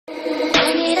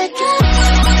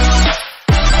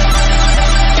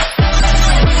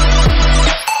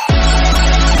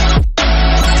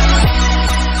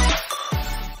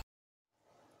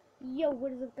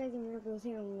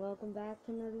Rose here, and welcome back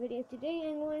to another video. Today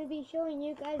I'm going to be showing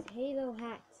you guys Halo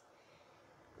hacks.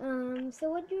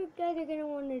 So what you guys are gonna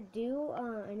want to do,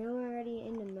 I know we're already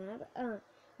in the map.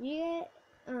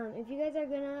 If you guys are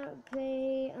gonna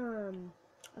play a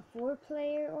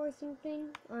 4-player or something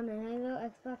on a Halo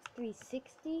Xbox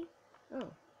 360.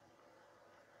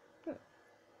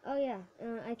 Oh yeah,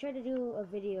 I tried to do a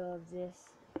video of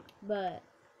this, but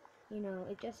you know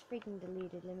it just freaking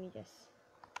deleted. Let me just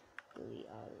delete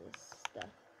all this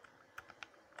stuff.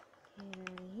 Get out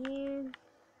of here,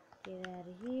 get out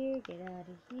of here, get out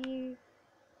of here,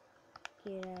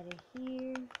 get out of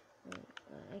here.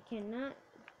 I cannot.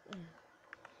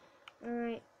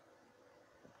 Alright.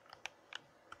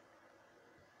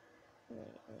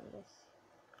 Just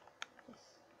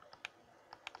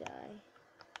die.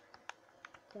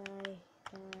 Die.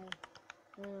 I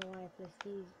don't know why I placed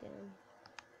these down.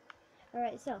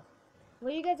 Alright, so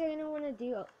what you guys are gonna want to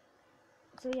do.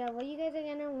 So yeah, what you guys are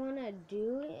gonna want to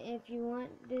do if you want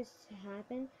this to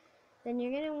happen, then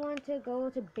you're gonna want to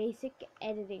go to basic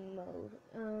editing mode.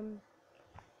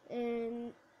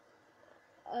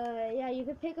 Yeah, you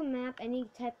could pick a map, any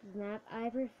type of map. I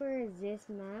prefer this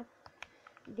map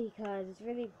because it's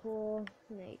really cool.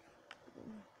 Like,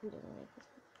 who doesn't like this?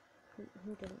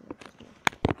 Who doesn't like this map?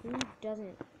 Who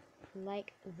doesn't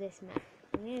like this map?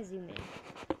 I'm gonna zoom in.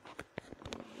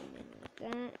 Zoom in like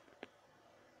that.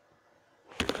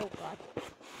 Oh god.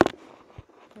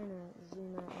 I'm gonna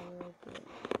zoom out a little bit.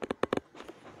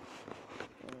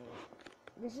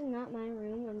 This is not my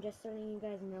room, I'm just letting you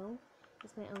guys know.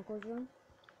 It's my uncle's room.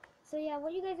 So yeah,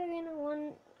 what you guys are gonna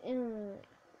want,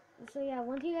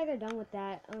 once you guys are done with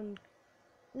that,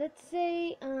 let's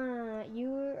say,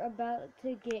 you're about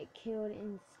to get killed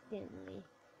instantly.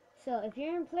 So if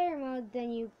you're in player mode,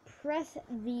 then you press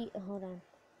the, hold on.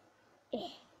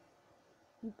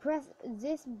 You press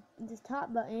this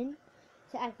top button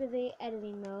to activate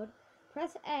editing mode.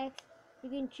 Press X. You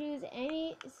can choose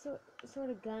any sort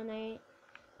of gun.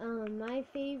 My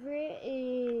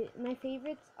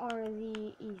favorites are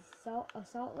the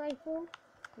assault rifle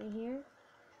right here.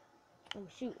 Oh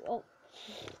shoot! Oh,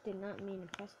 did not mean to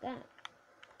press that.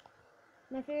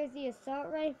 My favorite is the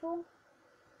assault rifle,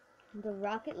 the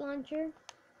rocket launcher,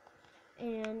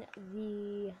 and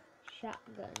the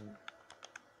shotgun.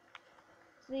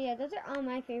 So yeah, those are all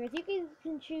my favorites. You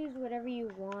can choose whatever you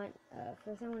want.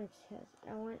 First, I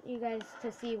want you guys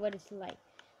to see what it's like.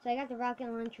 So I got the rocket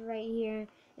launcher right here.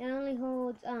 It only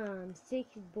holds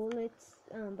 6 bullets,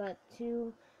 but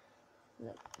 2.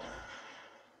 Look.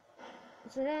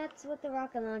 So that's what the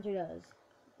rocket launcher does.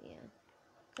 Yeah.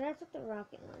 So that's what the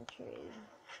rocket launcher is.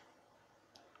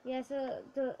 Yeah. So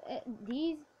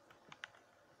these.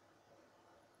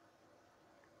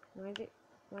 Why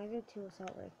are there 2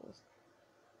 assault rifles?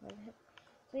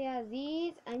 So yeah,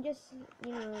 these, I'm just,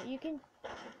 you know, you can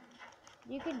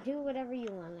do whatever you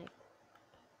want. Like,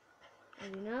 I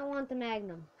do not want the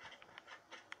Magnum.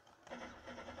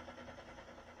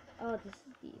 Oh, this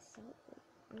is the assault.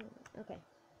 Okay.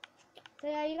 So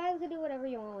yeah, you guys can do whatever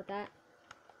you want with that.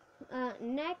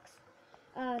 Next,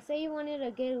 say you wanted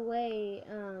to get away.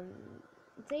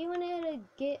 Say you wanted to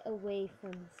get away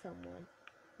from someone,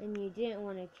 and you didn't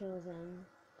want to kill them.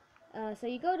 So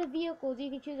you go to vehicles. You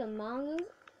can choose a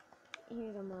mongoose.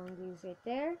 Here's a mongoose right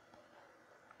there.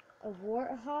 A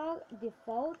warthog.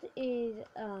 Default is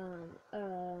a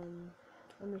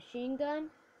machine gun.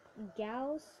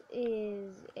 Gauss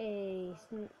is a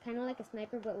kind of like a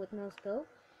sniper but with no scope,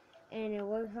 and a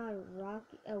warthog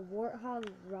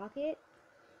rocket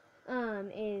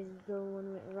is the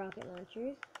one with rocket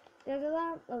launchers. There's a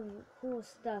lot of cool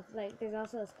stuff. Like there's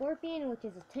also a scorpion, which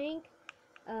is a tank.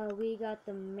 We got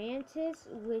the mantis,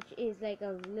 which is like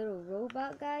a little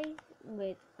robot guy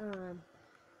with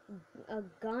a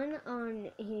gun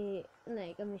on his,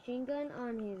 like a machine gun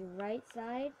on his right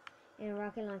side, and a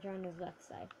rocket launcher on his left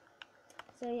side.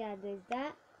 So yeah, there's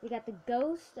that. We got the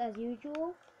ghost as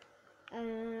usual.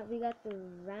 We got the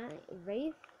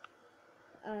wraith.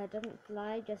 Doesn't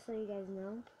fly, just so you guys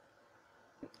know.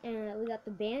 And we got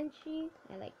the banshee.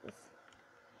 I like this.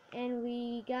 And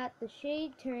we got the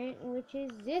shade turret, which is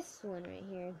this one right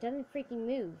here. It doesn't freaking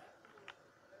move.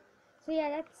 So yeah,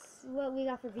 that's what we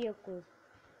got for vehicles.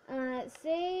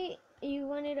 Say you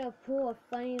wanted to pull a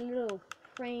funny little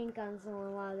prank on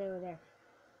someone while they were there.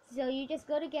 So you just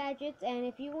go to gadgets, and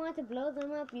if you want to blow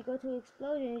them up, you go to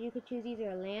explosions. You could choose either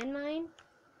a landmine.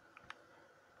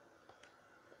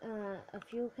 A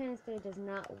fuel canister does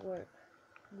not work.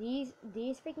 These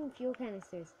freaking fuel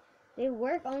canisters, they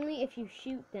work only if you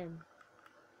shoot them.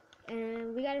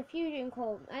 And we got a fusion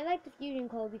cold. I like the fusion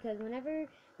cold because whenever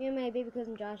me and my baby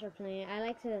cousin Josh are playing, I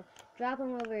like to drop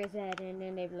them over his head and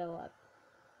then they blow up.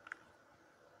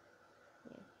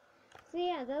 Yeah. So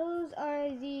yeah, those are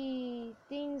the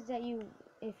things that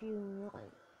if you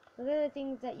want. Those are the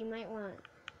things that you might want.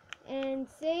 And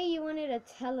say you wanted to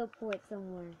teleport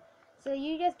somewhere. So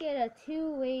you just get a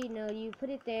two-way node, you put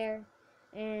it there,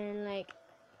 and like,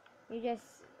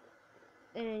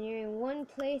 and you're in one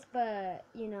place, but,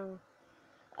 you know,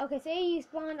 okay, say you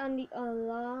spawned on the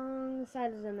long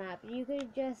side of the map. You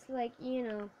could just, like, you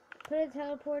know, put a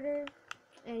teleporter,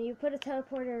 and you put a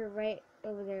teleporter right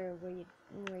over there where you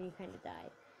kind of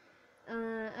died.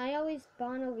 I always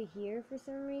spawn over here for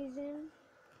some reason,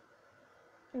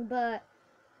 but,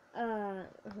 hold on,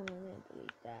 I'm gonna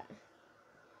delete that.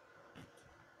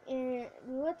 And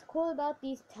what's cool about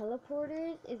these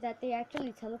teleporters is that they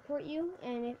actually teleport you,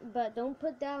 but don't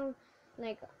put down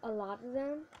like a lot of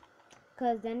them,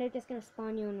 cause then they're just gonna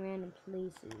spawn you in random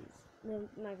places.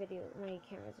 My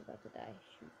camera's about to die.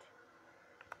 Shoot.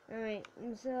 All right,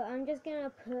 so I'm just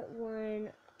gonna put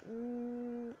one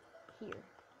here.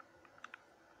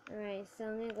 All right, so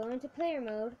I'm gonna go into player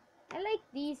mode. I like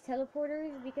these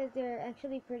teleporters because they're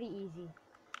actually pretty easy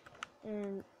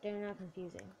and they're not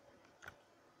confusing.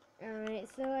 Alright,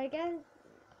 so I guess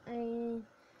I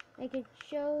could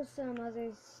show some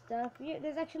other stuff. Yeah,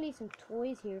 there's actually some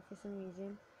toys here for some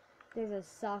reason. There's a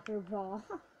soccer ball.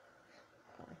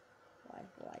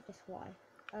 Why? Just why?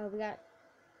 We got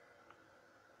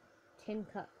tin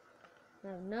cup. I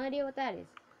have no idea what that is.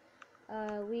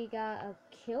 We got a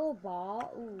kill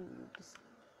ball. Ooh,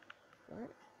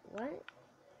 what?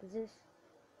 Is this?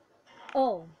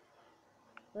 Oh,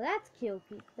 well that kills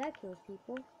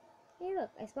people. Hey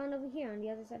look, I spawned over here on the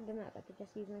other side of the map. I could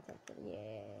just use my teleporter.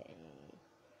 Yay.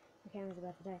 My camera's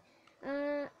about to die.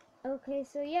 Okay,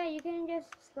 so yeah, you can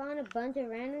just spawn a bunch of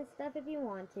random stuff if you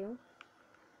want to.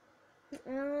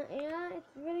 Yeah,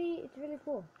 it's really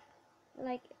cool.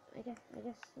 Like, yeah.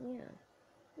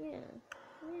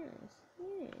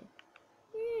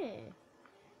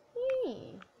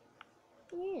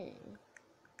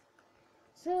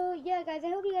 So, yeah, guys, I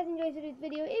hope you guys enjoyed today's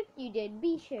video. If you did,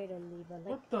 be sure to leave a like.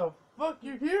 What the fuck?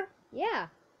 You here? Yeah.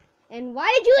 And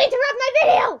why did you interrupt my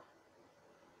video?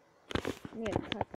 I'm gonna cut